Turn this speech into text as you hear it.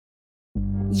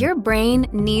Your brain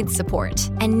needs support,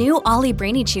 and new Ollie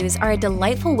Brainy Chews are a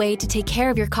delightful way to take care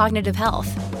of your cognitive health.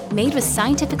 Made with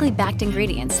scientifically backed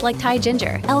ingredients like Thai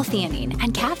ginger, L-theanine,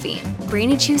 and caffeine,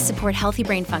 Brainy Chews support healthy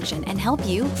brain function and help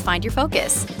you find your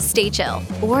focus, stay chill,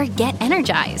 or get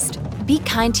energized. Be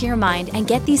kind to your mind and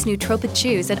get these nootropic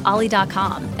chews at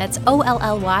ollie.com. That's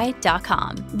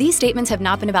OLLY.com. These statements have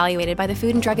not been evaluated by the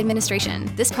Food and Drug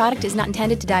Administration. This product is not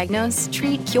intended to diagnose,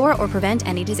 treat, cure, or prevent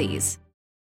any disease.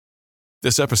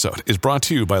 This episode is brought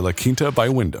to you by La Quinta by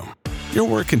Wyndham. Your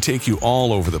work can take you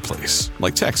all over the place,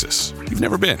 like Texas. You've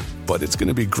never been, but it's going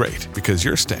to be great because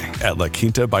you're staying at La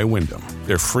Quinta by Wyndham.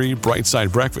 Their free Bright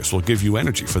Side breakfast will give you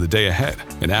energy for the day ahead.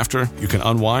 And after, you can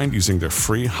unwind using their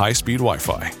free high-speed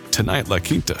Wi-Fi. Tonight, La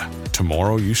Quinta.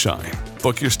 Tomorrow, you shine.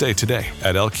 Book your stay today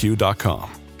at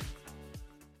LQ.com.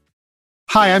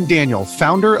 Hi, I'm Daniel,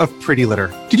 founder of Pretty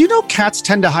Litter. Did you know cats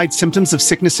tend to hide symptoms of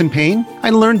sickness and pain? I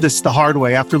learned this the hard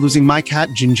way after losing my cat,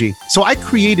 Gingy. So I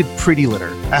created Pretty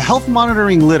Litter, a health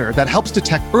monitoring litter that helps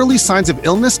detect early signs of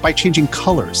illness by changing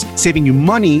colors, saving you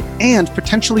money and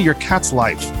potentially your cat's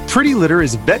life. Pretty Litter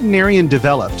is veterinarian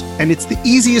developed, and it's the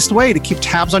easiest way to keep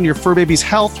tabs on your fur baby's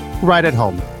health right at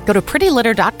home. Go to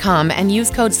prettylitter.com and use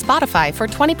code SPOTIFY for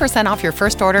 20% off your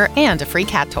first order and a free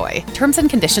cat toy. Terms and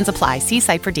conditions apply. See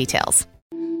site for details.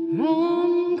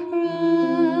 Wrong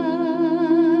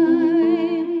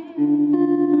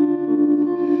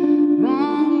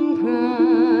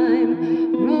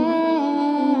crime,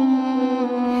 wrong.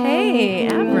 Hey,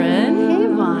 Avrin. Hey,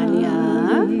 Vanya.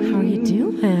 How are you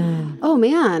doing? Oh,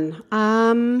 man.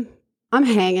 I'm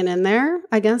hanging in there,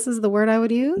 I guess is the word I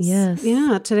would use. Yes.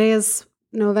 Yeah, today is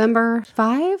November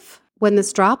 5. When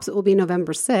this drops, it will be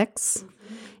November 6.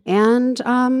 And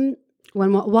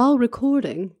while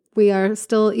recording, we are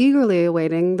still eagerly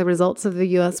awaiting the results of the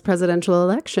U.S. presidential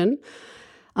election,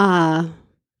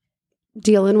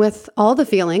 dealing with all the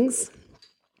feelings.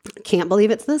 Can't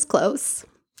believe it's this close.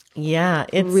 Yeah,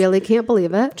 it's Really can't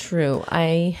believe it. true.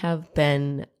 I have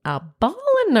been a ball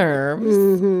of nerves.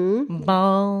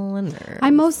 Ball of nerves.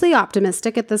 I'm mostly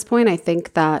optimistic at this point. I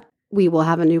think that we will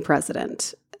have a new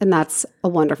president, and that's a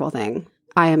wonderful thing.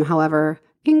 I am, however,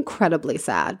 incredibly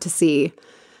sad to see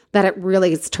that it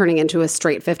really is turning into a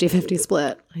straight 50-50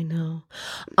 split. I know.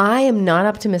 I am not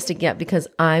optimistic yet because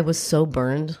I was so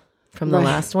burned from the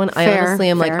last one. I honestly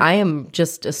am like, I am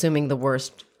just assuming the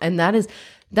worst. And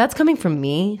that's coming from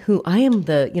me, who I am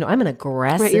I'm an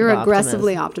aggressive Right, you're optimist.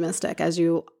 aggressively optimistic as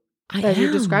you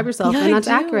describe yourself. Yeah, and that's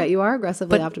I do. accurate. You are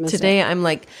aggressively But optimistic. today I'm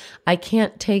like, I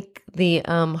can't take the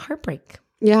heartbreak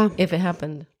Yeah. if it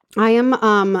happened. I am,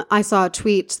 I saw a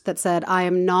tweet that said, I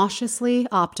am nauseously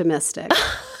optimistic.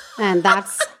 And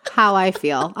that's how I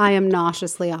feel. I am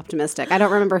nauseously optimistic. I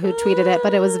don't remember who tweeted it,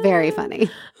 but it was very funny.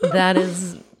 That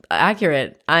is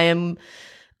accurate. I am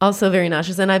also very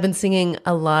nauseous, and I've been singing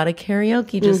a lot of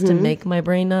karaoke just to make my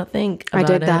brain not think about I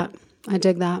dig it. that. I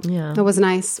dig that. Yeah. It was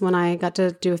nice when I got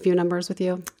to do a few numbers with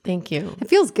you. Thank you. It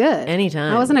feels good.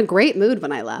 Anytime. I was in a great mood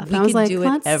when I left. We I was could like, do it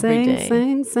let's every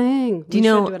sing, day. sing. Do you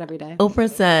know, do it every day. Oprah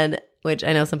said, which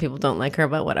I know some people don't like her,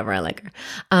 but whatever, I like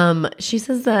her. She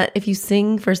says that if you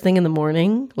sing first thing in the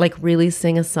morning, like really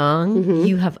sing a song,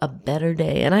 you have a better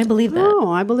day. And I believe that.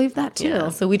 Oh, I believe that too. Yeah.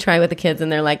 So we try with the kids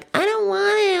and they're like, I don't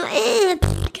want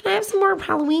to. Can I have some more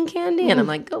Halloween candy? And I'm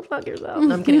like, go fuck yourself.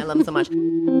 No, I'm kidding. I love them so much.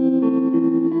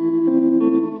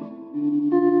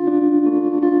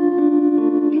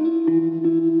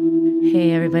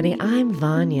 Hey, everybody. I'm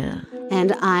Vanya.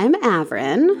 And I'm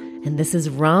Avrin. And this is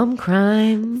Rom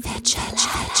Crime.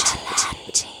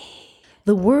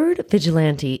 The word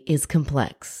vigilante is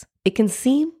complex. It can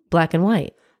seem black and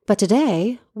white. But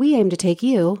today, we aim to take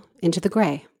you into the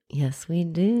gray. Yes, we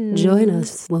do. Join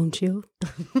us, won't you?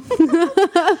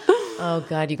 Oh,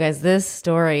 God, you guys, this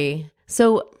story.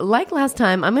 So, like last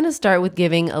time, I'm going to start with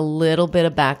giving a little bit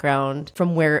of background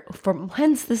from where the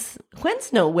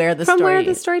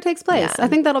story takes place. Yeah. I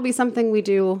think that'll be something we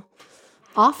do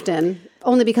often,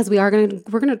 only because we're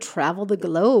gonna travel the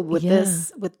globe with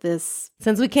this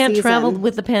Since we can't season. travel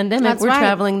with the pandemic, That's we're right.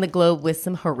 traveling the globe with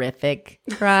some horrific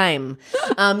crime.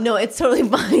 No, it's totally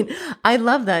fine. I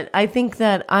love that. I think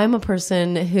that I'm a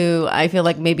person who I feel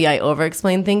like maybe I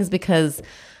over-explain things because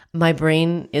my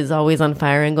brain is always on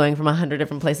fire and going from 100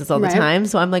 different places all the Right. time.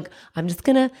 So I'm like, I'm just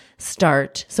gonna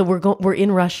start. So we're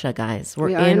in Russia, guys. We're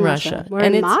We are in Russia. We're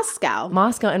and in it's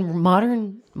Moscow. and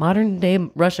modern day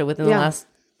Russia within the last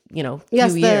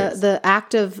Yes, few years. the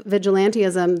act of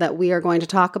vigilantism that we are going to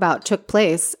talk about took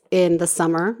place in the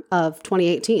summer of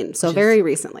 2018. So very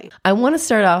recently. I want to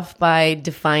start off by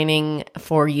defining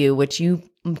for you, which you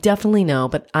definitely know,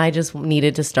 but I just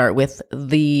needed to start with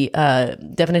the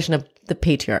definition of the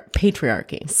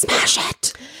patriarchy. Smash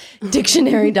it.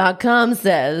 Dictionary.com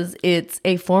says it's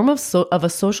a form of a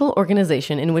social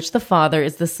organization in which the father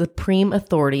is the supreme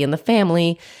authority in the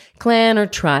family, clan, or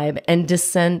tribe, and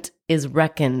descent is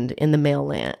reckoned in the male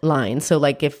line. So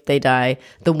like if they die,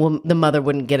 the mother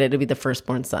wouldn't get it. It'd be the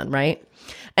firstborn son, right?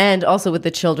 And also with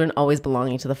the children always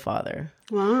belonging to the father.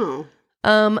 Wow.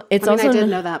 It's I also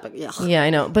didn't know that, but yeah. Yeah, I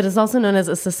know. But it's also known as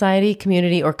a society,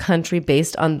 community, or country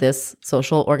based on this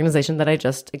social organization that I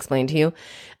just explained to you.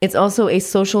 It's also a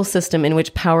social system in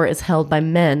which power is held by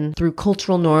men through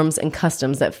cultural norms and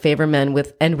customs that favor men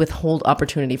and withhold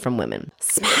opportunity from women.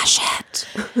 Smash it.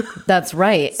 That's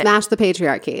right. Smash the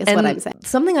patriarchy is what I'm saying.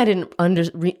 Something I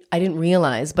didn't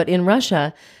realize, but in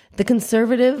Russia, the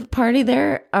conservative party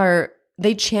there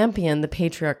they champion the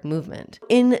patriarch movement.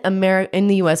 In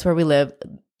the US where we live,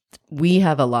 we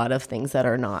have a lot of things that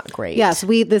are not great. Yes,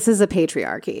 this is a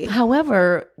patriarchy.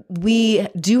 However, we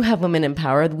do have women in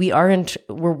power.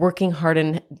 We're working hard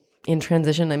in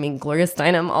transition. I mean, Gloria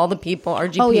Steinem, all the people,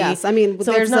 RGP. Oh yes, I mean,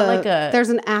 so there's it's not there's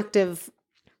an active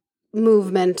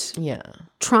movement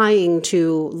trying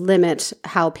to limit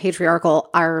how patriarchal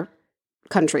our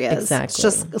country is. Exactly.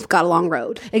 It's got a long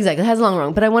road. Exactly. It has a long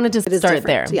road, but I wanted to start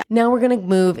there. Yeah. Now we're going to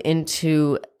move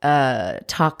into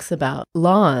talks about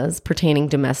laws pertaining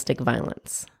domestic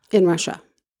violence. In Russia.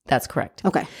 That's correct.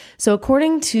 Okay. So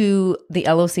according to the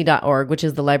LOC.org, which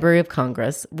is the Library of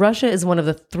Congress, Russia is one of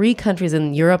the 3 countries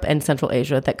in Europe and Central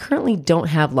Asia that currently don't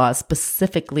have laws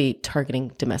specifically targeting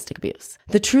domestic abuse.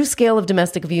 The true scale of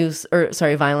domestic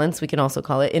violence, we can also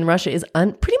call it, in Russia is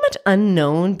pretty much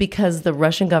unknown because the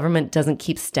Russian government doesn't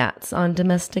keep stats on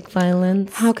domestic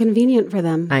violence. How convenient for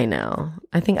them. I know.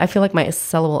 I feel like my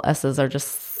syllable S's are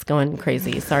just going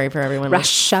crazy. Sorry for everyone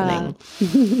Russia.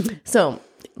 listening. So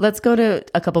let's go to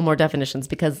a couple more definitions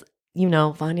because,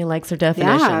 Vanya likes her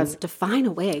definitions. Yeah, define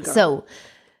away, girl. So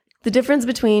the difference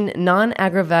between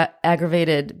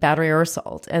non-aggravated battery or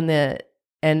assault and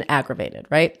aggravated,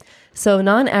 right? So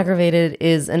non-aggravated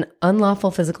is an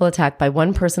unlawful physical attack by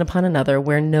one person upon another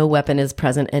where no weapon is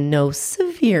present and no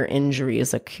severe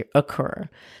injuries occur.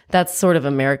 That's sort of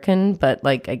American, but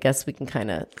I guess we can kind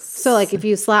of... So if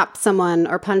you slap someone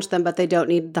or punch them, but they don't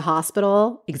need the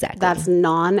hospital. Exactly. That's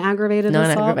non-aggravated assault?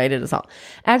 Non-aggravated assault.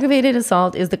 Aggravated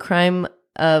assault is the crime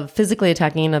of physically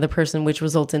attacking another person which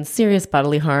results in serious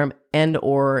bodily harm and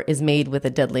or is made with a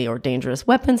deadly or dangerous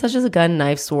weapon such as a gun,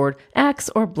 knife, sword, axe,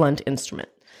 or blunt instrument.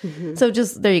 Mm-hmm. So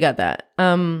just there you got that.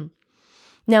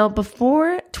 Now,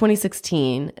 before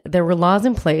 2016, there were laws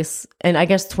in place, and I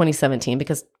guess 2017,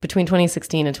 because between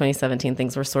 2016 and 2017,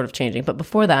 things were sort of changing. But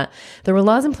before that, there were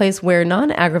laws in place where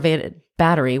non-aggravated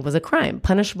battery was a crime,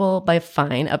 punishable by a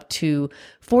fine up to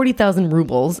 40,000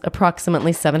 rubles,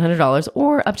 approximately $700,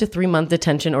 or up to 3-month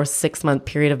detention or 6-month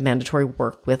period of mandatory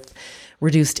work with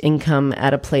reduced income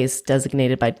at a place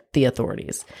designated by the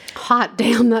authorities. Hot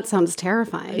damn, that sounds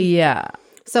terrifying. Yeah.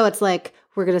 So it's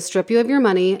we're going to strip you of your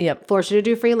money, Yep. force you to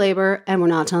do free labor, and we're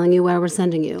not telling you where we're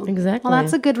sending you. Exactly. Well,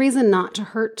 that's a good reason not to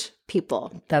hurt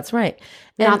people. That's right.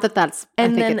 Not that that's, I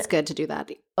think it's good to do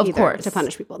that Of course. to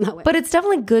punish people in that way. But it's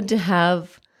definitely good to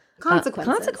have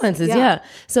consequences, yeah.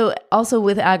 So also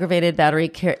with aggravated battery,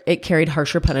 it carried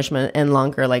harsher punishment and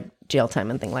longer jail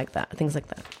time and things like that.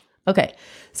 Okay.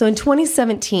 So in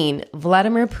 2017,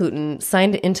 Vladimir Putin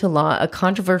signed into law a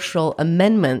controversial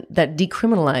amendment that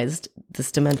decriminalized this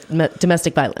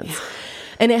domestic violence. Yeah.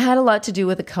 And it had a lot to do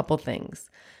with a couple things.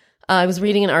 I was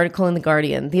reading an article in The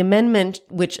Guardian. The amendment,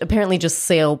 which apparently just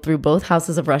sailed through both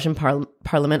houses of Russian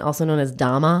parliament, also known as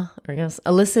Duma, I guess,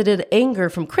 elicited anger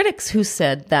from critics who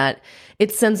said that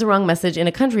it sends the wrong message in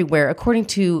a country where, according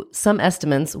to some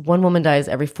estimates, one woman dies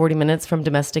every 40 minutes from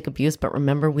domestic abuse. But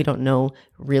remember, we don't know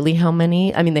really how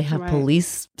many. I mean, they have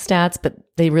police stats, but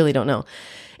they really don't know.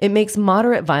 It makes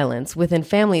moderate violence within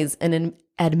families an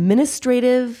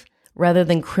administrative rather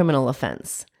than criminal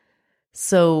offense.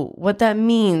 So what that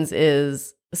means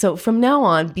is, so from now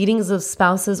on, beatings of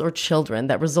spouses or children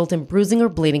that result in bruising or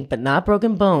bleeding but not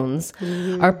broken bones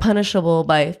are punishable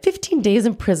by 15 days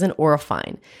in prison or a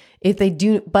fine. If they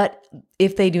do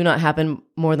not happen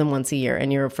more than once a year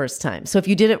and you're a first time. So if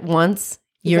you did it once,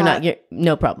 you're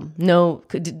no problem. No,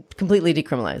 completely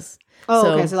decriminalized.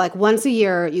 Oh, okay. So once a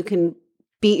year, you can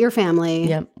beat your family.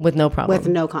 Yeah, with no problem. With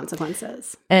no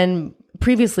consequences. And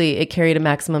previously, it carried a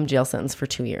maximum jail sentence for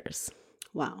 2 years.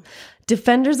 Wow.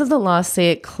 Defenders of the law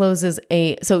say it closes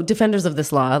so defenders of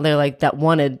this law, they're like that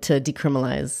wanted to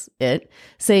decriminalize it,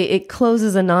 say it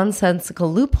closes a nonsensical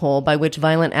loophole by which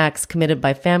violent acts committed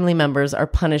by family members are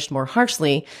punished more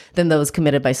harshly than those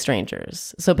committed by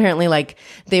strangers. So apparently like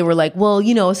they were like, well,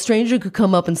 you know, a stranger could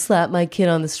come up and slap my kid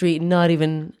on the street and not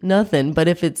even nothing. But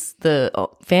if it's the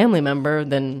family member,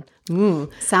 then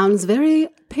Sounds very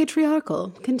patriarchal.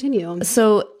 Continue.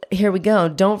 So here we go.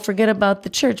 Don't forget about the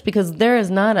church, because there is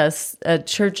not a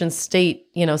church and state,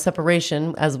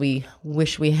 separation as we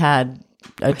wish we had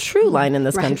a true line in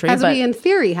this country. As we in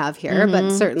theory have here,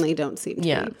 but certainly don't seem to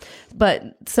be.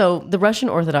 But so the Russian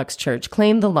Orthodox Church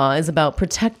claimed the law is about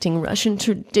protecting Russian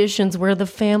traditions where the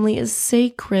family is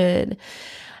sacred.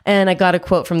 And I got a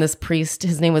quote from this priest.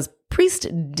 His name was Priest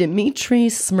Dmitry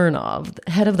Smirnov,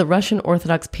 head of the Russian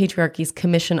Orthodox Patriarchy's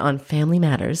Commission on Family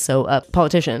Matters, so a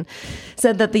politician,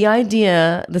 said that the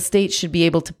idea the state should be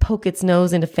able to poke its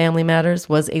nose into family matters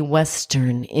was a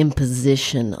Western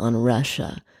imposition on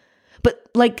Russia. But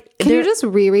like, can you just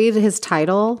reread his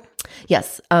title?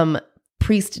 Yes.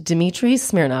 Priest Dmitry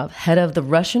Smirnov, head of the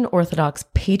Russian Orthodox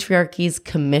Patriarchy's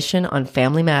Commission on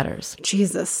Family Matters.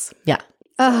 Jesus. Yeah.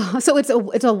 So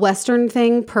it's a Western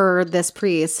thing per this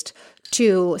priest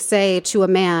to say to a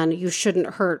man, you shouldn't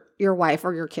hurt your wife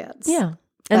or your kids. Yeah.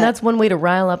 And that's one way to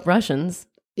rile up Russians.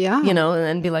 Yeah.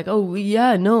 And be like, oh,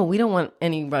 yeah, no, we don't want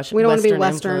any Russian. We don't want to be Western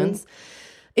Western. Influence.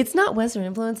 It's not Western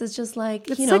influence. It's just like,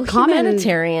 it's like common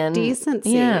humanitarian decency.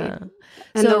 Yeah.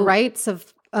 And the rights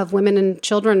of women and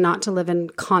children not to live in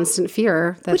constant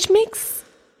fear. Which makes...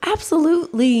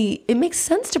 Absolutely. It makes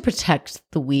sense to protect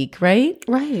the weak, right?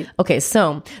 Right. Okay,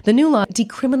 so the new law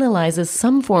decriminalizes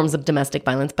some forms of domestic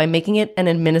violence by making it an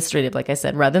administrative, like I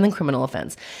said, rather than criminal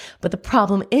offense. But the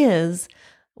problem is,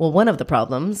 one of the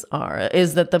problems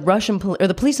is that the Russian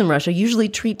the police in Russia usually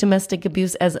treat domestic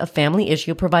abuse as a family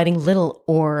issue, providing little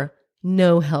or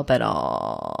no help at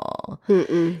all.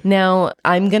 Now,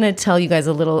 I'm going to tell you guys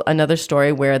another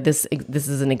story where this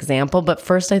is an example, but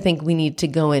first I think we need to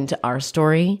go into our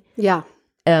story. Yeah.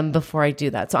 Before I do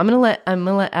that. So I'm going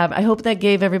to let Ab, I hope that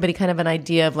gave everybody kind of an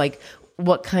idea of like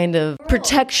what kind of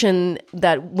protection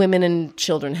that women and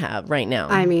children have right now.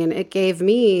 I mean, it gave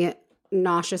me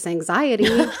nauseous anxiety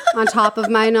on top of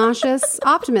my nauseous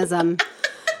optimism.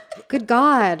 Good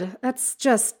God. That's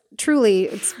just truly,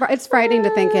 it's frightening to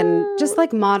think in just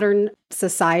like modern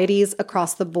societies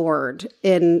across the board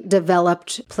in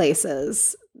developed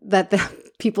places that the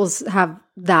peoples have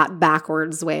that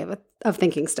backwards way of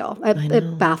thinking still.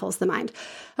 It baffles the mind.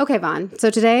 Okay, Vaughn. So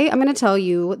today I'm going to tell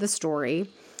you the story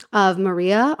of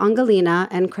Maria Angelina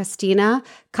and Kristina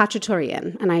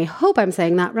Khachaturian. And I hope I'm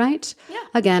saying that right. Yeah.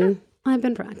 Again, sure. I've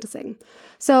been practicing.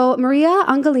 So Maria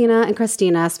Angelina and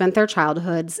Kristina spent their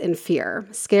childhoods in fear,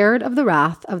 scared of the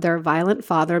wrath of their violent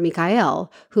father,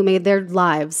 Mikhail, who made their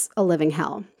lives a living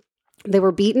hell. They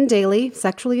were beaten daily,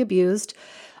 sexually abused,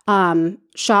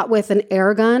 shot with an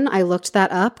air gun. I looked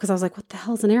that up because I was like, what the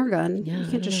hell's an air gun? You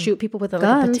can't just shoot people with guns.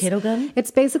 Like a potato gun?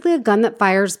 It's basically a gun that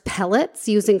fires pellets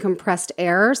using compressed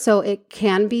air. So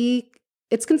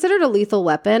it's considered a lethal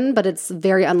weapon, but it's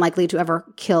very unlikely to ever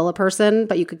kill a person.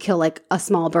 But you could kill like a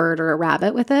small bird or a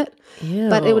rabbit with it. Ew.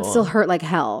 But it would still hurt like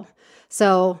hell.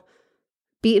 So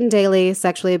beaten daily,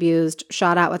 sexually abused,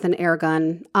 shot at with an air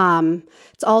gun.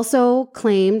 It's also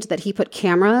claimed that he put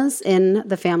cameras in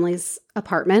the family's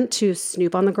apartment to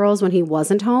snoop on the girls when he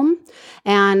wasn't home.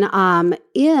 And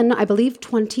in, I believe,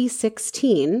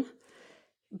 2016,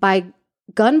 by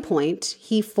gunpoint,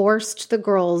 he forced the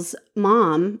girl's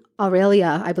mom,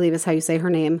 Aurelia, I believe is how you say her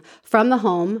name, from the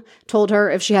home, told her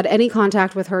if she had any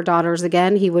contact with her daughters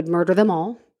again, he would murder them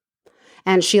all.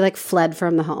 And she fled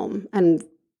from the home and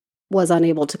was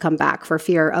unable to come back for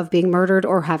fear of being murdered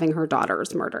or having her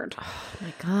daughters murdered. Oh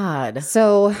my God.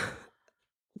 So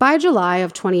by July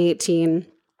of 2018,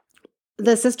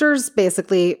 the sisters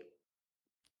basically,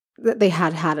 they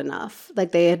had enough.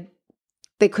 They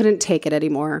couldn't take it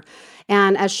anymore.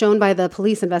 And as shown by the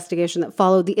police investigation that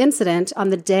followed the incident, on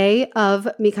the day of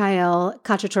Mikhail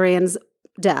Khachaturian's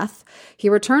death, he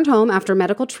returned home after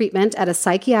medical treatment at a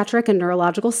psychiatric and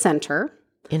neurological center.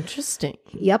 Interesting.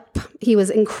 Yep. He was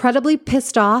incredibly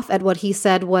pissed off at what he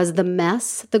said was the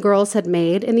mess the girls had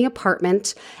made in the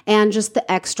apartment and just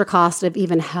the extra cost of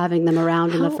even having them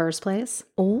around in the first place.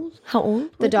 How old?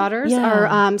 The daughters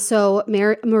are, so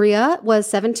Maria was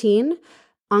 17,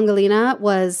 Angelina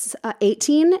was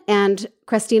 18, and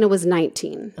Kristina was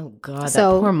 19. Oh, God.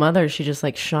 So, that poor mother, she just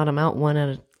shot them out one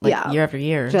at year after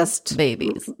year. Just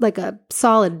babies. Like a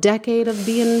solid decade of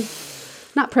being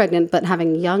not pregnant, but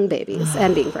having young babies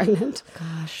and being pregnant.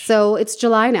 Gosh. So it's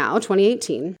July now,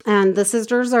 2018. And the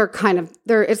sisters are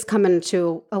it's coming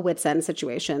to a wit's end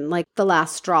situation. Like the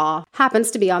last straw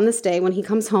happens to be on this day when he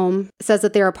comes home, says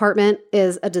that their apartment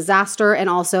is a disaster. And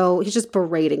also he's just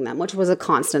berating them, which was a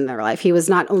constant in their life. He was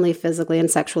not only physically and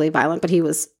sexually violent, but he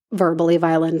was verbally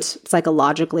violent,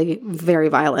 psychologically very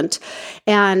violent.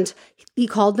 And he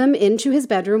called them into his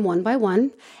bedroom one by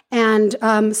one and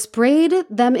sprayed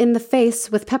them in the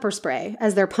face with pepper spray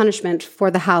as their punishment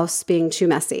for the house being too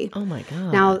messy. Oh my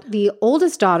God. Now, the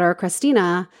oldest daughter,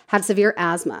 Christina, had severe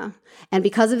asthma. And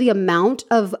because of the amount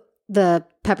of the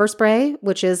pepper spray,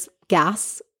 which is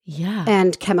gas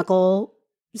and chemical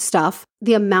stuff,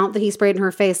 the amount that he sprayed in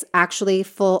her face actually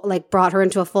brought her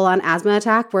into a full-on asthma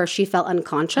attack where she felt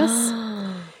unconscious.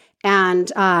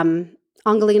 And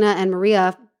Angelina and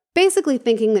Maria basically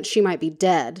thinking that she might be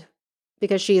dead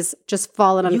because she's just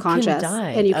fallen unconscious.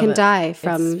 And you can die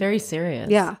from... It's very serious.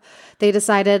 Yeah. They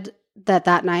decided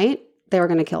that night they were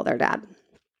going to kill their dad.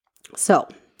 So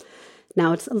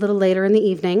now it's a little later in the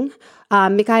evening.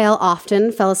 Mikhail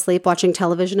often fell asleep watching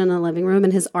television in the living room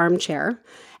in his armchair.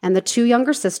 And the two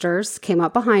younger sisters came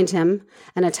up behind him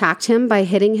and attacked him by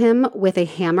hitting him with a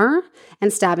hammer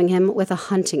and stabbing him with a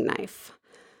hunting knife.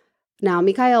 Now,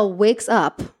 Mikhail wakes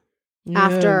up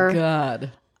after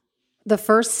the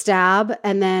first stab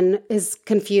and then is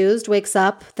confused, wakes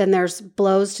up. Then there's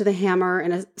blows to the hammer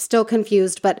and is still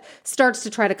confused, but starts to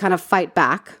try to kind of fight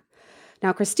back.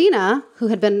 Now, Christina, who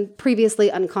had been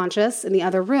previously unconscious in the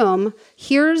other room,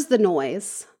 hears the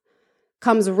noise,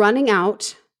 comes running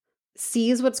out,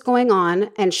 sees what's going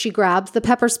on, and she grabs the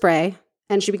pepper spray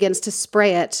and she begins to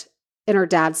spray it in her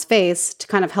dad's face to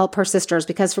kind of help her sisters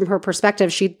because from her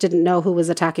perspective, she didn't know who was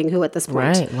attacking who at this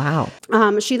point. Right,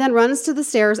 wow. She then runs to the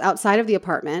stairs outside of the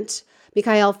apartment.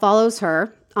 Mikhail follows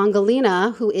her.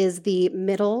 Angelina, who is the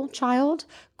middle child,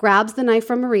 grabs the knife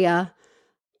from Maria,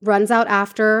 runs out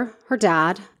after her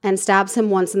dad, and stabs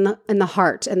him once in the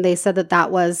heart. And they said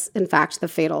that was, in fact, the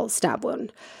fatal stab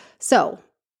wound. So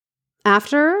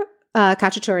after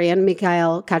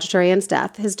Mikhail Khachaturian's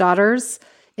death, his daughters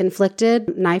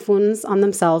inflicted knife wounds on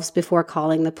themselves before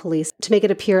calling the police to make it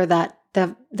appear that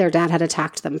their dad had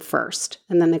attacked them first.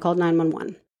 And then they called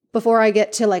 911. Before I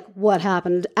get to what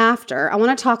happened after, I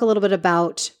want to talk a little bit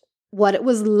about what it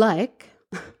was like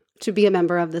to be a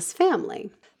member of this family.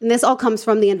 And this all comes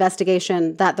from the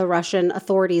investigation that the Russian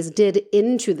authorities did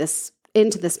into this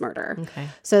murder. Okay.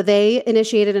 So they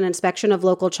initiated an inspection of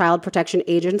local child protection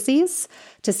agencies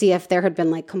to see if there had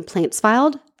been complaints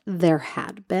filed. There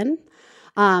had been.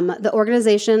 The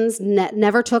organizations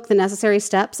never took the necessary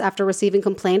steps after receiving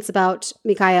complaints about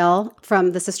Mikhail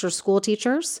from the sisters' school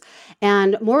teachers.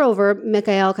 And moreover,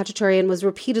 Mikhail Khachaturian was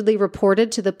repeatedly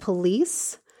reported to the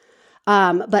police.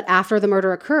 But after the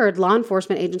murder occurred, law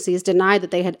enforcement agencies denied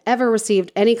that they had ever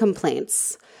received any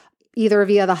complaints, either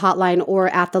via the hotline or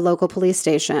at the local police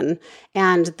station.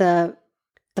 And the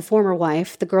former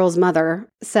wife, the girl's mother,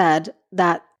 said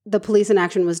that the police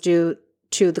inaction was due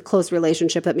to the close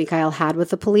relationship that Mikhail had with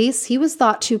the police. He was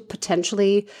thought to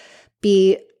potentially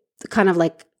be kind of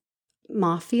like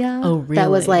mafia. Oh, really?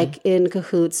 That was in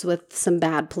cahoots with some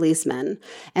bad policemen.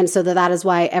 And so that is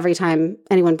why every time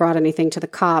anyone brought anything to the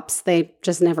cops, they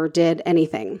just never did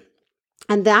anything.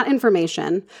 And that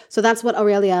information, so that's what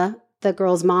Aurelia, the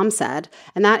girl's mom, said.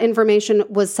 And that information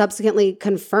was subsequently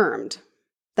confirmed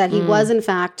that he was in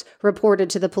fact reported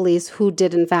to the police, who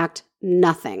did in fact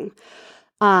nothing.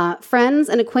 Friends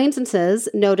and acquaintances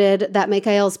noted that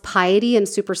Mikhail's piety and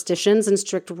superstitions and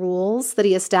strict rules that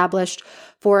he established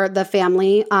for the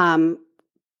family kind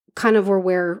of were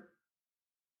where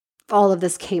all of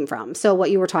this came from. So what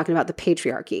you were talking about, the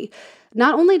patriarchy.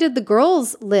 Not only did the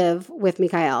girls live with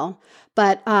Mikhail,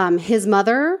 but his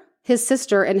mother, his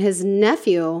sister, and his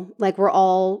nephew were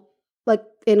all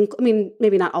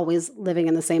maybe not always living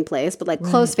in the same place, but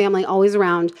close family, always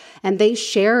around. And they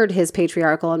shared his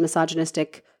patriarchal and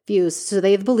misogynistic views. So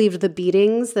they believed the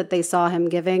beatings that they saw him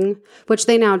giving, which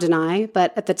they now deny.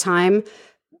 But at the time,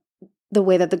 the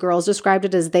way that the girls described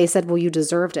it is they said, well, you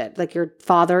deserved it. Your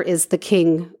father is the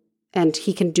king and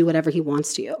he can do whatever he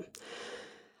wants to you.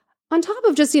 On top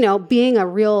of just, being a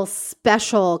real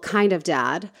special kind of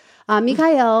dad,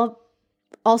 Mikhail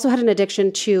also had an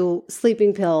addiction to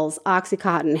sleeping pills,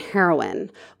 Oxycontin,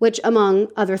 heroin, which, among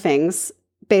other things,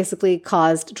 basically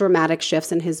caused dramatic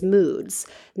shifts in his moods.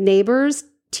 Neighbors,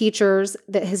 teachers,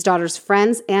 his daughter's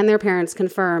friends, and their parents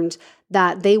confirmed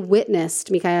that they witnessed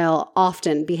Mikhail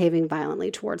often behaving violently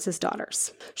towards his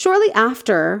daughters. Shortly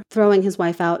after throwing his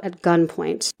wife out at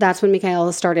gunpoint, that's when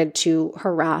Mikhail started to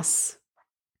harass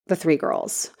the three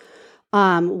girls.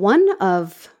 One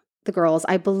of the girls,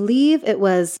 I believe it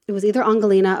was either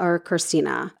Angelina or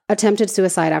Christina, attempted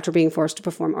suicide after being forced to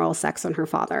perform oral sex on her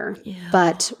father,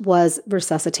 but was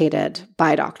resuscitated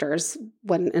by doctors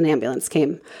when an ambulance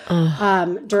came.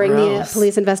 During the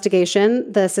police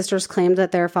investigation, the sisters claimed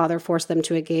that their father forced them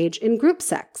to engage in group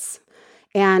sex.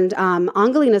 And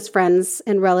Angelina's friends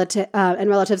and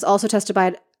relatives also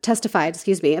testified,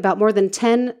 about more than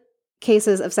 10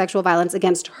 cases of sexual violence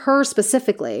against her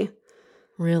specifically.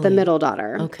 Really? The middle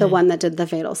daughter, the one that did the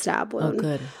fatal stab wound.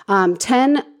 Oh, good.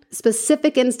 10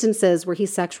 specific instances where he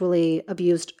sexually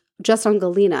abused just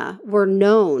Angelina were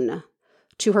known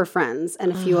to her friends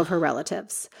and a few of her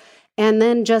relatives. And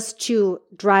then just to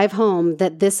drive home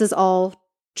that this is all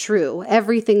true,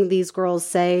 everything these girls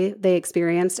say they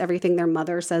experienced, everything their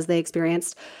mother says they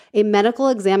experienced, a medical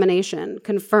examination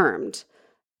confirmed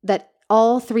that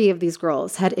all 3 of these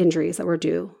girls had injuries that were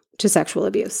due to sexual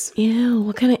abuse. Ew,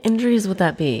 what kind of injuries would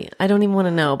that be? I don't even want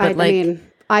to know. But I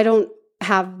mean, I don't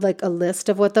have like a list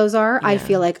of what those are. Yeah. I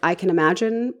feel like I can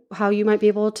imagine how you might be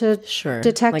able to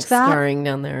detect like that. Scarring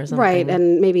down there or something. Right,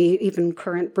 and maybe even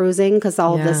current bruising, because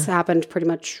all of this happened pretty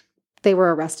much, they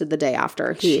were arrested the day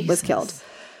after he was killed.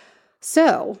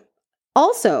 So,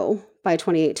 also by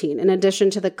 2018, in addition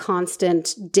to the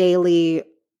constant daily,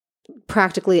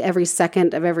 practically every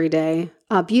second of every day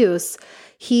abuse,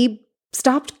 he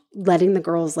stopped letting the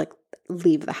girls like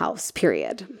leave the house,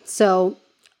 period. So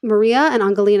Maria and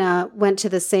Angelina went to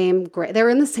the same grade. They were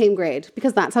in the same grade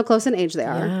because that's how close in age they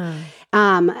are.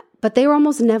 Yeah. But they were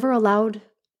almost never allowed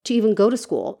to even go to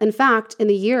school. In fact, in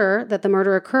the year that the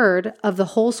murder occurred, of the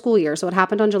whole school year, so it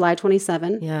happened on July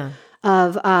 27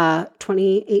 of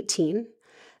 2018,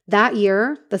 that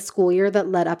year, the school year that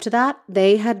led up to that,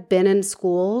 they had been in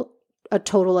school a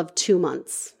total of 2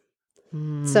 months.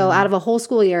 So out of a whole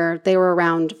school year, they were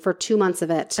around for 2 months of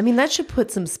it. I mean, that should put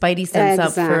some spidey sense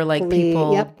up for like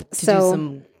people to do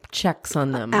some checks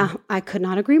on them. I could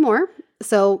not agree more.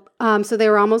 So they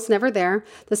were almost never there.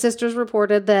 The sisters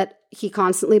reported that he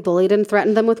constantly bullied and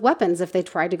threatened them with weapons if they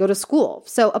tried to go to school.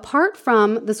 So apart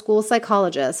from the school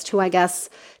psychologist, who I guess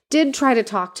did try to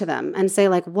talk to them and say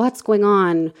like, what's going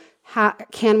on? How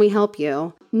can we help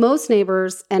you? Most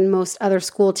neighbors and most other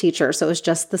school teachers, so it was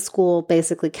just the school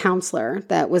basically counselor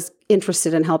that was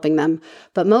interested in helping them.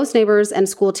 But most neighbors and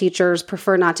school teachers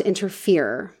prefer not to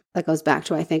interfere. That goes back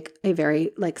to, I think, a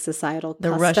very like societal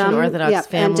custom. The Russian Orthodox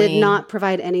family. And did not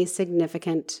provide any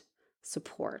significant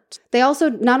support. They also,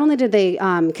 not only did they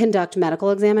conduct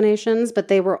medical examinations, but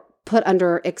they were put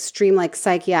under extreme like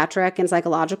psychiatric and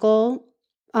psychological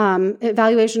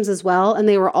evaluations as well. And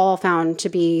they were all found to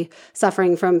be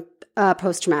suffering from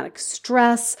post-traumatic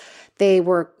stress. They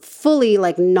were fully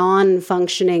like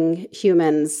non-functioning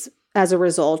humans as a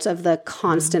result of the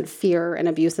constant fear and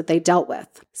abuse that they dealt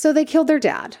with. So they killed their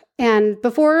dad. And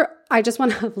before, I just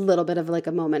want to have a little bit of like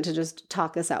a moment to just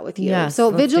talk this out with you. Yes,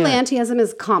 so vigilantism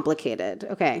is complicated.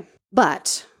 Okay.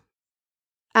 But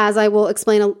as I will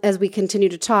explain as we continue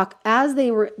to talk, as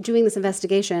they were doing this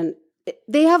investigation,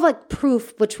 they have like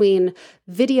proof between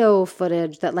video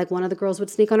footage that like one of the girls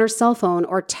would sneak on her cell phone,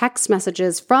 or text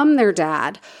messages from their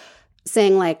dad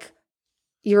saying like,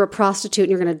 you're a prostitute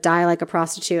and you're going to die like a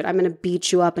prostitute. I'm going to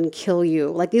beat you up and kill you.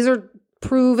 Like these are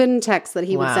proven texts that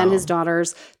he would send his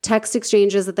daughters, text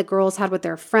exchanges that the girls had with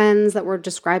their friends that were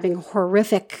describing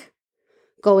horrific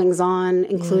goings on,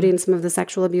 including some of the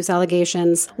sexual abuse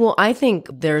allegations. Well, I think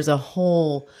there's a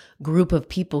whole group of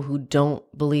people who don't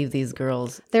believe these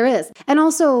girls. There is. And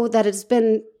also that it's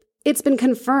been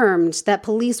confirmed that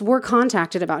police were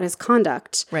contacted about his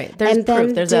conduct. Right. There's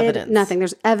proof. There's evidence. Nothing.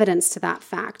 There's evidence to that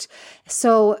fact.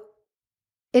 So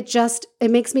it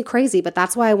makes me crazy. But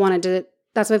that's why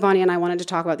Vanya and I wanted to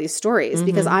talk about these stories,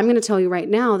 because I'm going to tell you right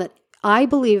now that I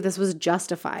believe this was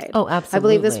justified. Oh, absolutely. I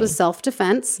believe this was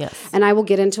self-defense. Yes. And I will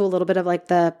get into a little bit of like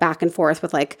the back and forth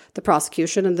with like the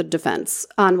prosecution and the defense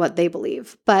on what they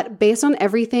believe. But based on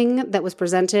everything that was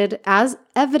presented as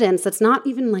evidence that's not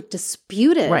even like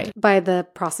disputed by the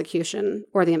prosecution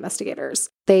or the investigators,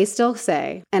 they still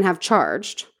say and have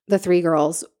charged the 3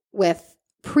 girls with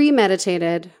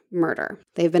premeditated murder.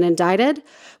 They've been indicted,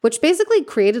 which basically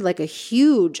created like a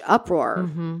huge uproar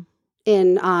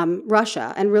in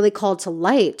Russia and really called to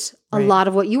light a lot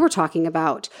of what you were talking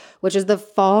about, which is the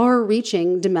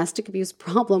far-reaching domestic abuse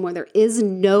problem where there is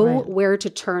nowhere to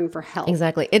turn for help.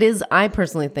 Exactly. It is, I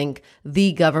personally think,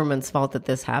 the government's fault that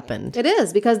this happened. It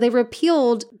is, because they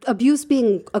repealed abuse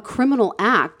being a criminal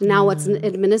act. Now it's an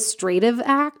administrative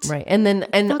act. Right.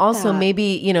 And also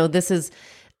maybe, this is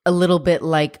a little bit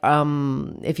like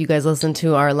if you guys listened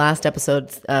to our last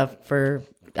episode for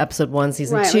episode 1,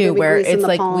 season Right, 2, like where greasing it's the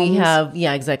like we palms. have,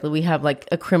 exactly. We have like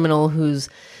a criminal who's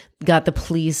got the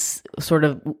police sort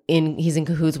of he's in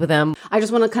cahoots with them. I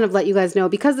just want to kind of let you guys know,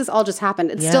 because this all just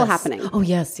happened, it's still Yes. happening. Oh,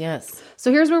 yes.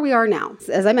 So here's where we are now.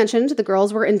 As I mentioned, the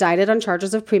girls were indicted on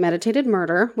charges of premeditated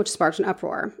murder, which sparked an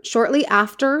uproar. Shortly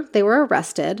after they were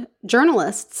arrested,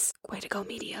 journalists, way to go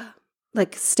media,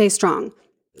 like stay strong,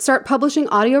 start publishing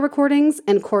audio recordings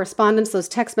and correspondence, those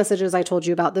text messages I told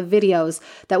you about, the videos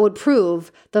that would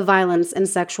prove the violence and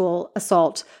sexual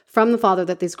assault from the father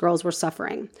that these girls were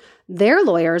suffering. Their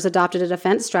lawyers adopted a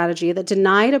defense strategy that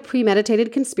denied a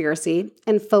premeditated conspiracy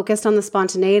and focused on the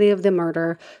spontaneity of the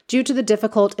murder due to the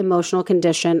difficult emotional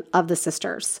condition of the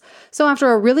sisters. So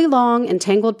after a really long and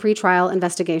tangled pretrial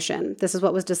investigation, this is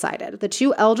what was decided. The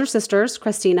 2 elder sisters,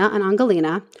 Christina and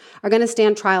Angelina, are going to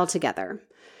stand trial together.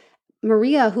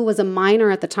 Maria, who was a minor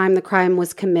at the time the crime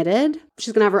was committed,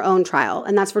 she's going to have her own trial.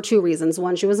 And that's for 2 reasons.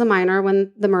 One, she was a minor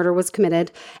when the murder was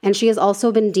committed. And she has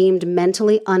also been deemed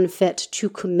mentally unfit to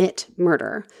commit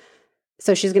murder.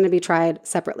 So she's going to be tried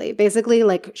separately. Basically,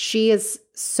 like, she is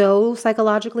so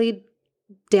psychologically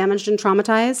damaged and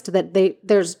traumatized that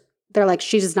they're like,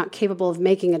 she's just not capable of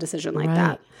making a decision like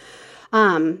that.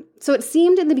 So it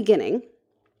seemed in the beginning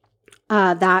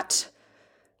that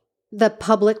the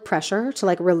public pressure to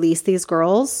like release these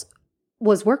girls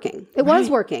was working. It was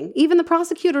working. Even the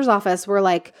prosecutor's office were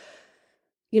like,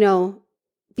 you know,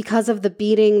 because of the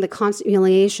beating, the constant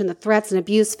humiliation, the threats and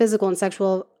abuse, physical and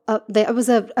sexual, it was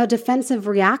a defensive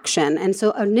reaction. And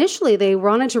so initially they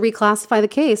wanted to reclassify the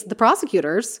case, the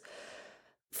prosecutors,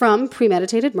 from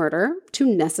premeditated murder to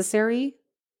necessary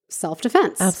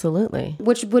self-defense. Absolutely.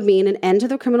 Which would mean an end to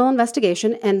the criminal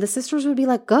investigation, and the sisters would be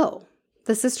let go.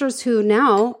 The sisters who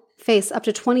now face up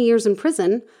to 20 years in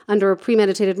prison under a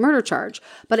premeditated murder charge.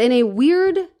 But in a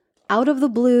weird, out of the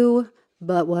blue,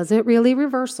 but was it really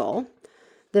reversal,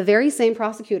 the very same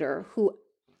prosecutor who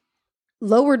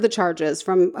lowered the charges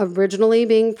from originally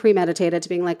being premeditated to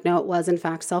being like, no, it was in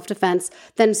fact self-defense,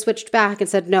 then switched back and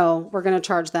said, no, we're going to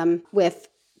charge them with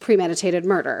premeditated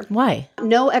murder. Why?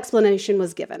 No explanation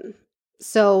was given.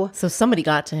 So somebody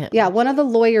got to him. Yeah, one of the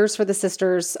lawyers for the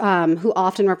sisters, who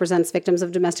often represents victims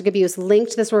of domestic abuse,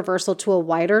 linked this reversal to a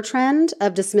wider trend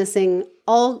of dismissing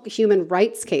all human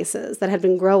rights cases that had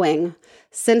been growing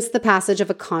since the passage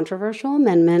of a controversial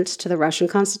amendment to the Russian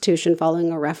Constitution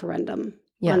following a referendum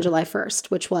on July 1st,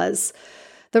 which was...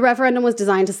 The referendum was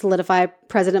designed to solidify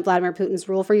President Vladimir Putin's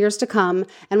rule for years to come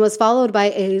and was followed by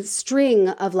a string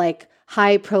of like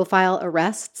high-profile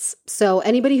arrests. So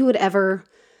anybody who would ever...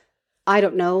 I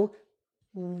don't know,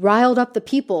 riled up the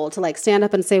people to like stand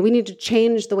up and say, we need to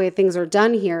change the way things are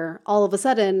done here. All of a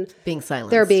sudden, being silenced.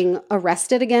 They're being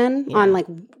arrested again on like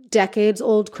decades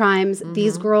old crimes. Mm-hmm.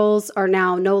 These girls are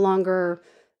now no longer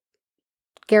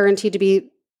guaranteed to be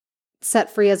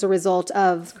set free as a result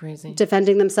of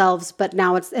defending themselves. But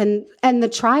now it's, and the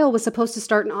trial was supposed to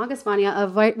start in August, Vanya,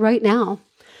 of right now.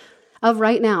 Oh,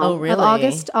 really? Of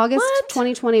August what?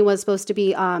 2020 was supposed to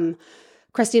be,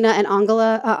 Christina and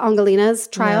Angelina's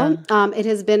trial. Yeah. It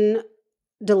has been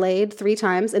delayed 3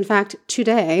 times. In fact,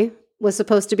 today was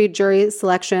supposed to be jury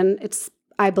selection. It's,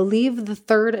 I believe, the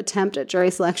 3rd attempt at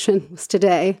jury selection was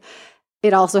today.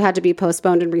 It also had to be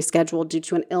postponed and rescheduled due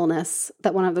to an illness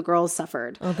that one of the girls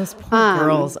suffered. Oh, those poor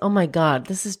girls. Oh my God.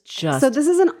 This is just... So this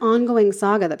is an ongoing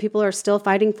saga that people are still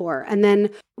fighting for. And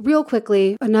then real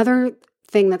quickly, another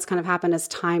thing that's kind of happened as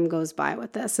time goes by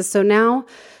with this is, so now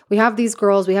we have these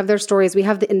girls, we have their stories, we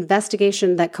have the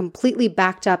investigation that completely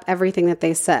backed up everything that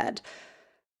they said.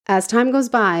 As time goes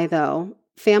by, though,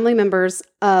 family members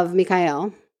of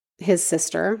Mikhail, his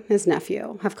sister, his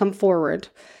nephew, have come forward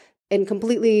and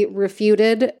completely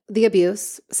refuted the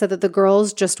abuse, said that the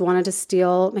girls just wanted to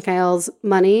steal Mikhail's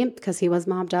money because he was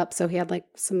mobbed up, so he had like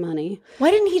some money.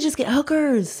 Why didn't he just get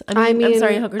hookers? I mean I'm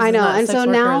sorry, hookers. I know, and so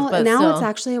now still. it's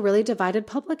actually a really divided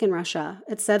public in Russia.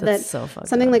 It said That's that so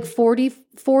something like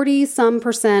 40 some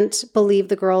percent believe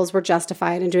the girls were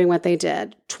justified in doing what they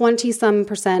did. 20 some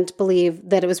percent believe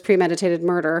that it was premeditated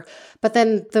murder, but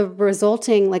then the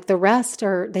resulting, like the rest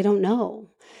they don't know,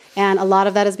 and a lot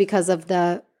of that is because of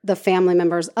the family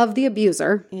members of the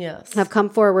abuser have come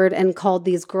forward and called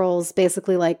these girls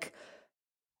basically like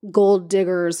gold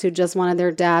diggers who just wanted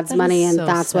their dad's money, and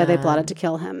that's why they plotted to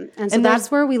kill him. And so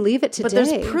that's where we leave it today. But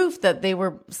there's proof that they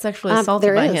were sexually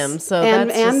assaulted by him. So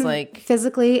that's just like...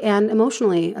 physically and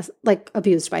emotionally like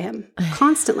abused by him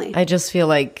constantly. I just feel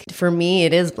like for me,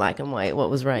 it is black and white what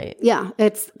was right. Yeah.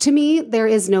 To me,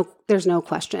 there's no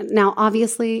question. Now,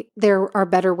 obviously, there are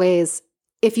better ways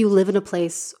if you live in a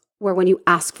place where when you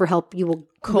ask for help, you will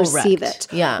receive it.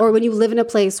 Yeah. Or when you live in a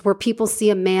place where people see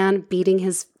a man beating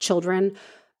his children,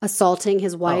 assaulting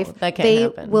his wife, that can't they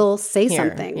happen. will say Here,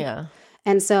 something. yeah.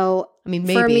 And so I mean,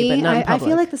 for maybe, me, but not in I feel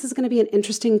public. like this is going to be an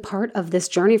interesting part of this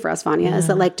journey for us, Vanya, is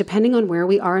that like, depending on where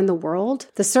we are in the world,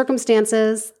 the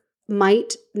circumstances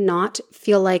might not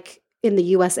feel like in the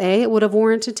USA it would have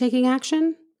warranted taking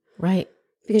action. Right.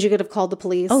 Because you could have called the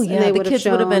police. Oh, and yeah. they The would kids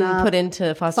have would have been shown up. put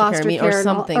into foster care Care or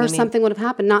something. or I mean, something would have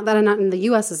happened. Not that in the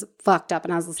U.S. is fucked up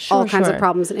and has all kinds of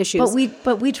problems and issues.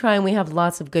 But we try, and we have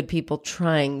lots of good people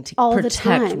trying to all protect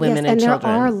the time. women Yes, and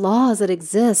children. there are laws that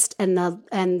exist, and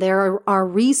there are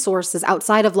resources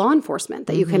outside of law enforcement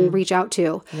that you can reach out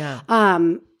to. Yeah.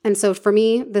 And so for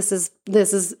me, this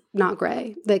is not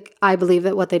gray. Like, I believe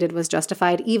that what they did was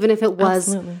justified, even if it was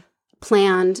Absolutely.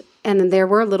 planned. And then there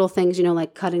were little things,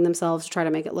 like cutting themselves to try to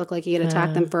make it look like he had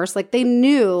attacked them first. Like, they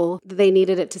knew that they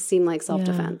needed it to seem like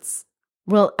self-defense.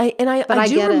 Well, I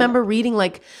do get it. remember reading,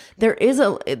 like, there is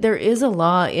a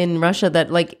law in Russia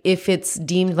that, like, if it's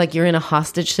deemed like you're in a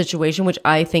hostage situation, which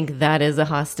I think that is a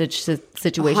hostage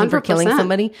situation for killing 100%.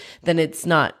 somebody, then it's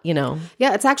not,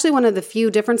 Yeah, it's actually one of the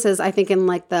few differences, I think, in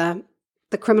like the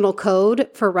criminal code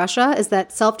for Russia is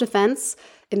that self-defense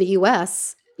in the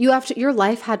US, your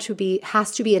life has to be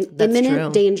in imminent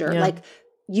true. danger. Yeah. Like,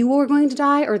 you are going to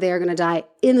die or they are going to die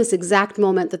in this exact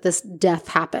moment that this death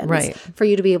happens. Right. For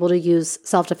you to be able to use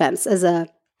self-defense as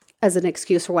an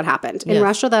excuse for what happened. In Yes.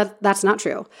 Russia, that's not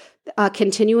true.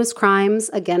 Continuous crimes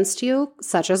against you,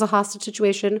 such as a hostage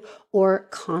situation or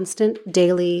constant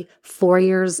daily 4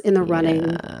 years in the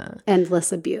running,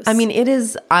 endless abuse. I mean, it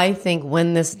is, I think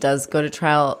when this does go to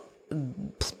trial,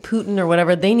 Putin or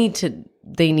whatever, they need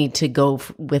to go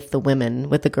with the women,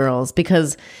 with the girls,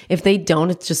 because if they don't,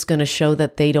 it's just going to show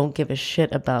that they don't give a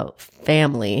shit about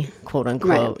family, quote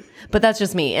unquote. Right. But that's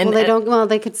just me. And well, they don't. Well,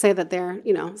 they could say that they're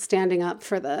standing up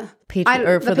for the for the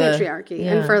patriarchy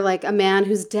yeah. and for like a man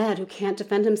who's dead who can't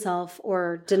defend himself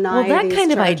or deny. Well, that these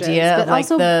kind of charges, idea but of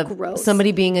like also gross.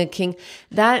 somebody being a king,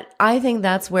 that I think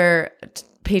that's where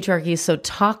patriarchy is so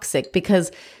toxic,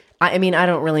 because I mean, I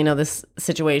don't really know this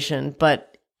situation,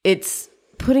 but it's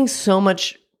putting so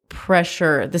much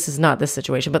pressure. This is not this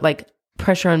situation, but like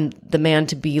pressure on the man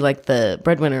to be like the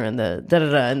breadwinner and the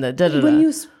da-da-da and the da-da-da. When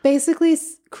you basically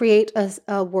create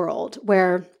a world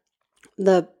where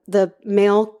the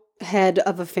male head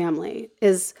of a family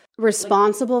is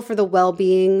responsible for the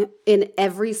well-being in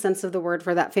every sense of the word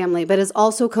for that family, but is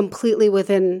also completely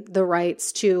within the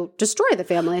rights to destroy the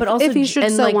family, but also, if he should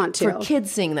and so like want to. for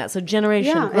kids seeing that, so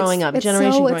generation Yeah, growing up, it's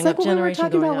generation so, growing it's like up, what generation we were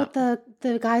talking growing about up. with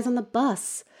the guys on the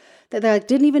bus that they like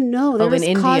didn't even know they Oh, were in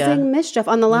India. causing mischief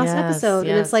on the last Yes, episode,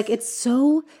 and it's yes. like it's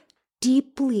so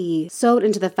deeply sewed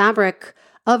into the fabric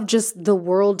of just the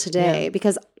world today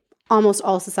because almost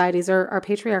all societies are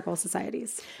patriarchal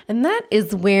societies. And that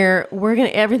is where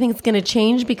everything's gonna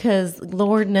change, because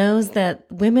Lord knows that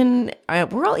women,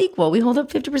 we're all equal. We hold up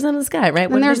 50% of the sky, right?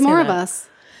 When And did there's they say more of that? us.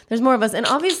 There's more of us, and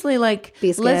obviously, like,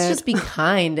 Be let's scared. just be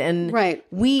kind and Right.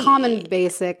 Common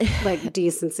basic like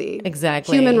decency.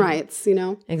 Exactly. Human rights,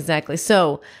 Exactly.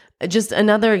 So, just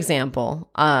another example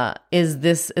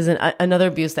is another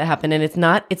abuse that happened, and it's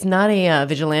not a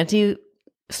vigilante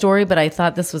story, but I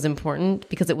thought this was important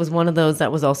because it was one of those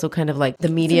that was also kind of like the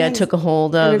media took a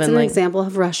hold of, And it's an like example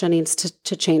of Russia needs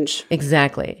to change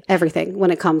exactly everything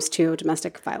when it comes to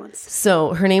domestic violence.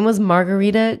 So her name was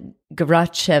Margarita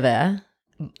Gracheva,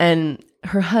 and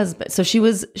her husband. So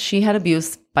she had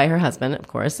abuse by her husband, of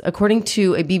course. According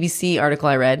to a BBC article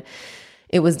I read,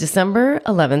 it was December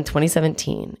 11th,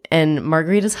 2017, and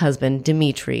Margarita's husband,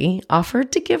 Dmitry,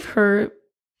 offered to give her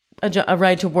a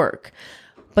ride to work.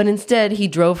 But instead, he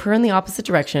drove her in the opposite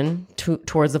direction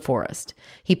towards the forest.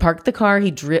 He parked the car,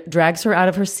 he drags her out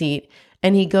of her seat,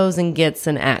 and he goes and gets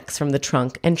an axe from the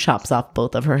trunk and chops off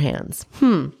both of her hands.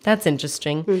 That's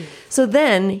interesting. So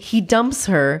then he dumps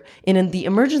her in the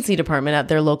emergency department at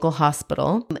their local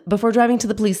hospital before driving to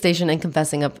the police station and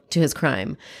confessing up to his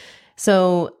crime.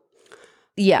 So,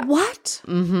 yeah. What?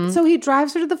 Mm-hmm. So he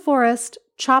drives her to the forest,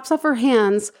 chops off her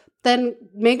hands, then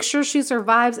makes sure she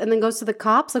survives, and then goes to the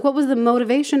cops? Like, what was the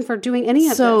motivation for doing any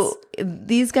of this? So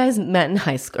these guys met in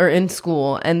high school or in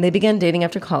school, and they began dating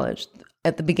after college.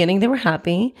 At the beginning, they were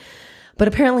happy, but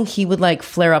apparently he would like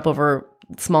flare up over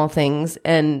small things,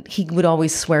 and he would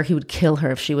always swear he would kill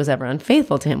her if she was ever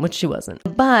unfaithful to him, which she wasn't.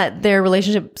 But their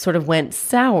relationship sort of went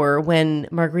sour when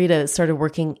Margarita started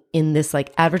working in this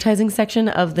like advertising section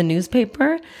of the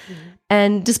newspaper. Mm-hmm.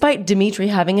 And despite Dmitry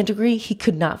having a degree, he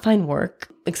could not find work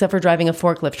except for driving a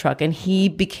forklift truck. And he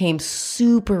became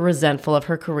super resentful of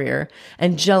her career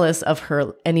and jealous of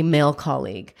any male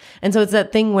colleague. And so it's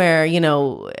that thing where,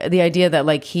 the idea that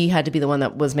like he had to be the one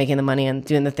that was making the money and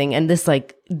doing the thing. And this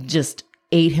like just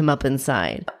ate him up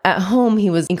inside. At home, he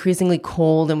was increasingly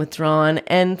cold and withdrawn,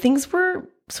 and things were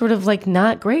sort of like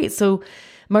not great. So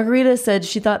Margarita said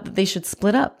she thought that they should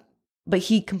split up, but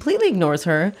he completely ignores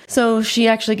her. So she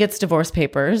actually gets divorce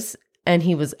papers, and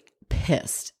he was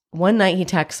pissed. One night he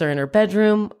attacks her in her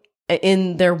bedroom,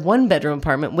 in their 1-bedroom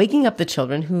apartment, waking up the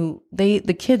children who the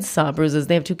kids saw bruises.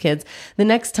 They have 2 kids. The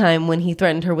next time when he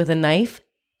threatened her with a knife,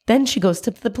 then she goes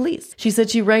to the police. She said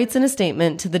she writes in a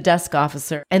statement to the desk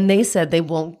officer, and they said they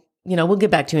won't, we'll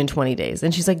get back to you in 20 days.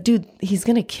 And she's like, dude, he's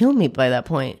going to kill me by that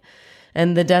point.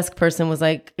 And the desk person was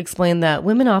like, explain that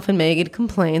women often make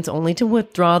complaints only to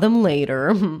withdraw them later.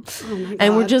 Oh my God.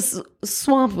 And we're just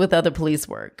swamped with other police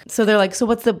work. So they're like, so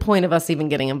what's the point of us even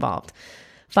getting involved?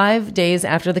 5 days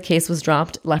after the case was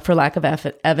dropped for lack of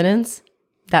evidence,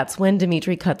 that's when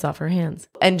Dimitri cuts off her hands.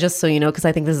 And just so you know, because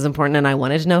I think this is important and I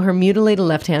wanted to know, her mutilated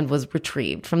left hand was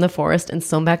retrieved from the forest and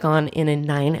sewn back on in a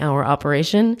 9-hour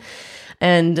operation.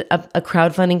 And a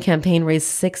crowdfunding campaign raised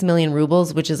 6 million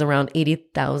rubles, which is around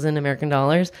 80,000 American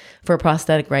dollars, for a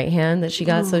prosthetic right hand that she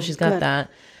got. So she's got that.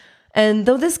 And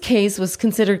though this case was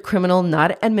considered criminal,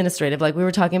 not administrative, like we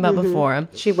were talking about before.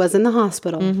 She was in the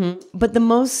hospital. But the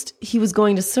most he was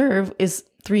going to serve is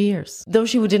 3 years. Though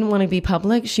she didn't want to be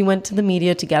public, she went to the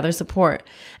media to gather support.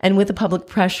 And with the public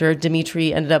pressure,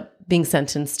 Dimitri ended up being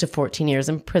sentenced to 14 years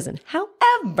in prison.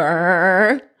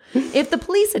 However, if the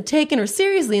police had taken her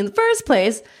seriously in the first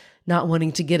place, not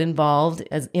wanting to get involved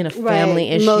as in a family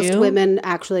issue. Most women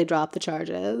actually drop the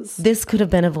charges. This could have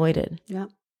been avoided. Yeah.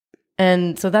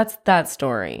 And so that's that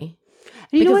story.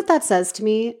 And you know what that says to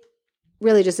me?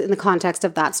 Really just in the context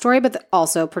of that story, but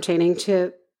also pertaining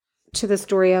to the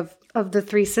story of the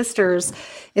 3 sisters,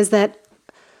 is that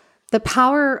the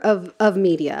power of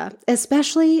media,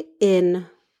 especially in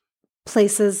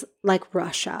places like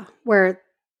Russia, where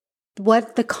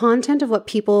what the content of what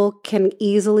people can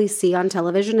easily see on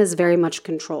television is very much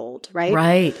controlled, right?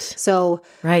 Right. So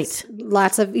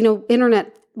lots of,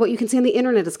 internet, what you can see on the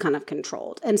internet is kind of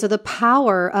controlled. And so the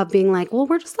power of being like, well,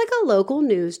 we're just like a local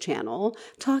news channel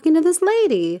talking to this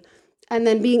lady. And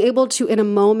then being able to, in a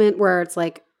moment where it's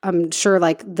like, I'm sure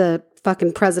like the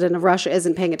fucking president of Russia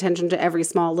isn't paying attention to every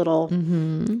small little,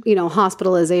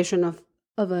 hospitalization of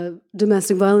a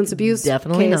domestic violence abuse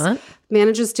Definitely case, not.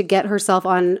 manages to get herself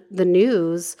on the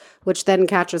news, which then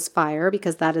catches fire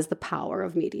because that is the power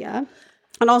of media.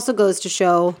 It also goes to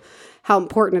show how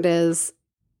important it is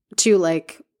to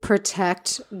like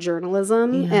protect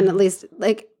journalism and at least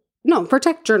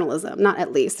protect journalism, not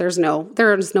at least. There is no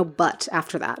but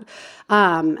after that.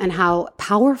 And how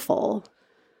powerful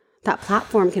that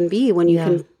platform can be when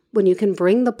you can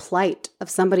bring the plight of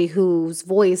somebody whose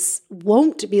voice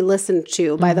won't be listened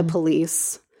to by the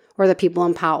police or the people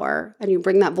in power, and you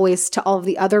bring that voice to all of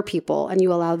the other people and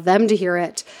you allow them to hear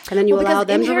it, and then you allow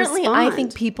them to respond. I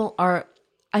think people are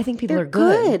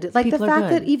good. Like people the fact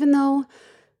that even though,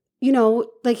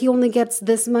 like he only gets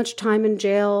this much time in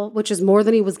jail, which is more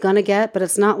than he was going to get, but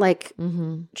it's not like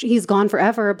he's gone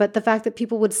forever. But the fact that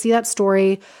people would see that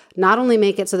story, not only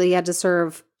make it so that he had to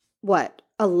serve,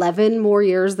 11 more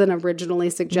years than originally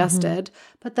suggested,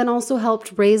 but then also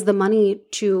helped raise the money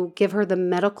to give her the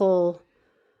medical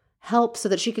help so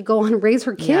that she could go on and raise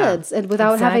her kids and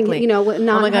without having,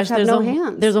 not have to have no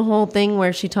hands. There's a whole thing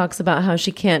where she talks about how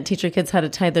she can't teach her kids how to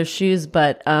tie their shoes,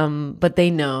 but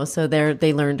they know, so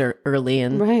they learned early.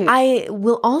 And I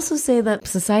will also say that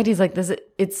societies like this,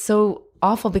 it's so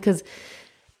awful because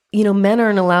men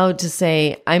aren't allowed to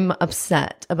say, I'm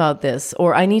upset about this,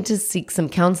 or I need to seek some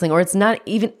counseling, or it's not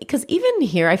even, because even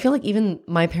here, I feel like even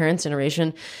my parents'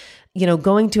 generation,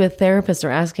 going to a therapist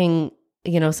or asking,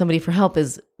 somebody for help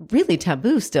is really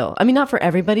taboo still. I mean, not for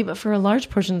everybody, but for a large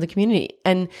portion of the community.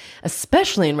 And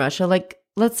especially in Russia, like,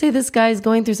 let's say this guy's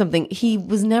going through something. He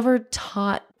was never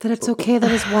taught that it's okay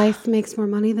that his wife makes more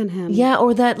money than him. Yeah.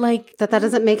 Or that that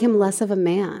doesn't make him less of a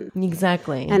man.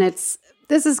 Exactly. And I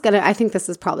think this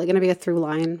is probably going to be a through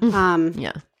line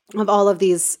of all of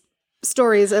these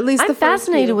stories, at least I'm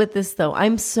fascinated with this, though.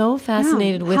 I'm so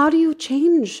fascinated with... How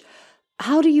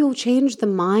do you change the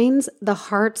minds, the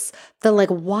hearts, the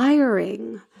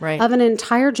wiring of an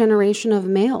entire generation of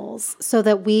males so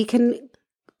that we can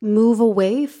move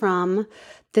away from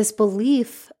this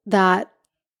belief that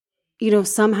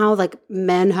somehow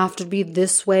men have to be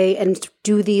this way and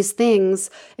do these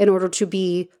things in order to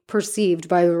be perceived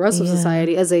by the rest of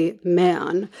society as a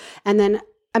man. And then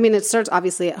I mean, it starts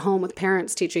obviously at home with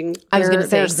parents teaching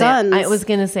their sons. I was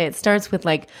going to say it starts with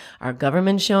like our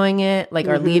government showing it, like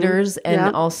our leaders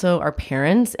and also our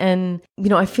parents. And, you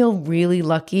know, I feel really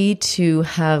lucky to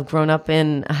have grown up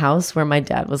in a house where my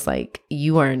dad was like,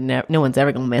 you are no one's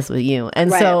ever going to mess with you.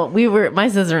 And so my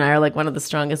sister and I are like one of the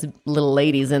strongest little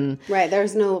ladies. And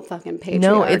there's no fucking patriarchy.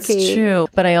 No, it's true.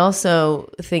 But I also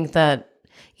think that,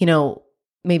 you know,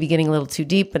 maybe getting a little too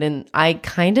deep, but I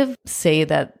kind of say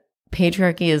that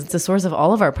patriarchy is the source of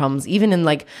all of our problems, even in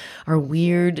like our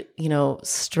weird, you know,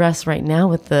 stress right now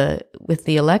with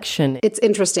the election. It's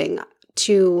interesting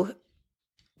to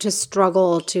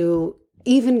struggle to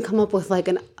even come up with like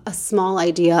a small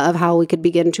idea of how we could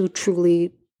begin to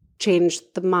truly change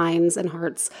the minds and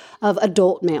hearts of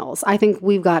adult males. I think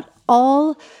we've got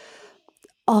all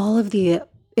of the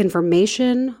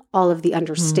information, all of the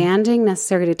understanding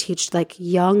necessary to teach like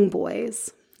young boys.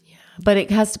 But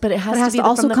it has to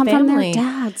also come from family. their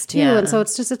dads too. Yeah. And so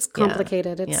it's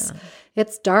complicated.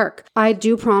 It's dark. I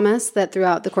do promise that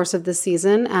throughout the course of this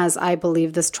season, as I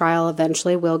believe this trial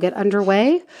eventually will get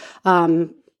underway,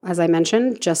 as I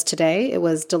mentioned just today, it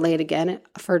was delayed again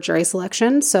for jury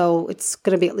selection. So it's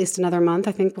going to be at least another month,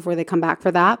 I think, before they come back for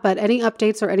that. But any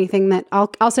updates or anything that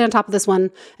I'll stay on top of this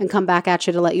one and come back at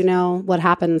you to let you know what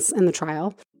happens in the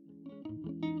trial.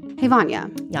 Hey, Vanya.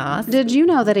 Yes? Did you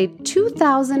know that a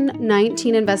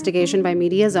 2019 investigation by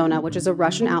Mediazona, which is a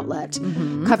Russian outlet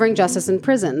covering justice in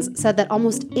prisons, said that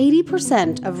almost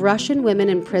 80% of Russian women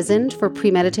imprisoned for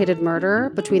premeditated murder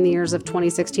between the years of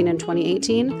 2016 and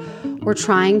 2018 were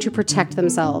trying to protect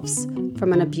themselves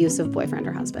from an abusive boyfriend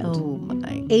or husband? Oh,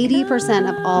 my 80%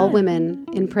 of all women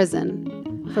in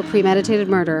prison for premeditated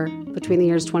murder between the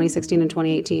years 2016 and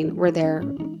 2018 were there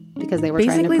because they were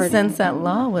basically trying to since that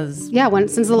law was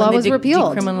since the law was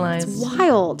repealed. Decriminalized. It's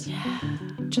wild. Yeah.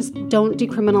 Just don't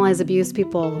decriminalize abuse,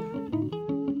 people.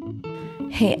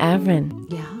 Hey,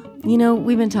 Avrin. Yeah. You know,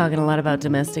 we've been talking a lot about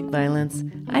domestic violence.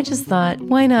 I just thought,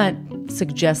 why not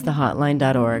suggest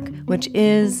thehotline.org, which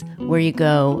is where you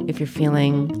go if you're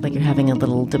feeling like you're having a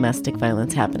little domestic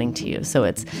violence happening to you. So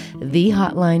it's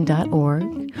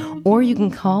thehotline.org, or you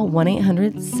can call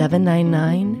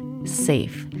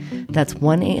 1-800-799-SAFE. That's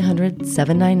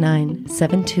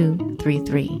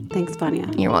 1-800-799-7233. Thanks, Vanya.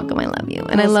 You're welcome. I love you.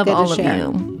 And I love all of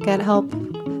you. Get help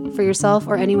for yourself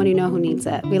or anyone you know who needs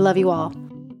it. We love you all.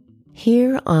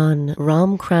 Here on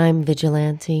Rom Crime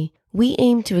Vigilante, we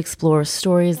aim to explore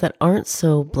stories that aren't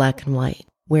so black and white,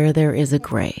 where there is a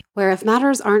gray. Where if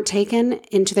matters aren't taken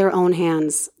into their own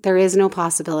hands, there is no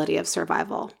possibility of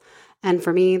survival. And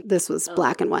for me, this was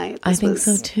black and white. I think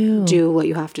so too. Do what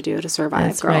you have to do to survive,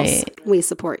 That's girls. Right. We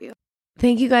support you.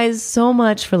 Thank you guys so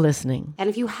much for listening. And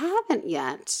if you haven't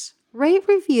yet, rate,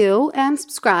 review, and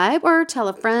subscribe, or tell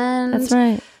a friend. That's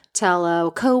right. Tell a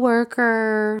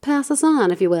coworker, pass us on,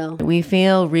 if you will. We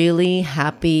feel really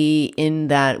happy in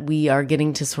that we are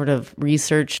getting to sort of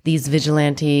research these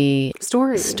vigilante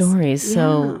stories.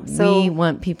 So we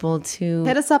want people to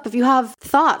hit us up if you have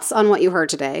thoughts on what you heard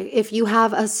today. If you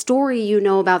have a story you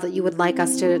know about that you would like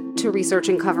us to research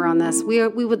and cover on this, we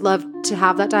would love to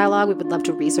have that dialogue. We would love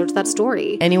to research that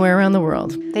story. Anywhere around the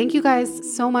world. Thank you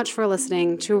guys so much for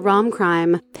listening to Rom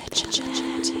Crime Vigilante.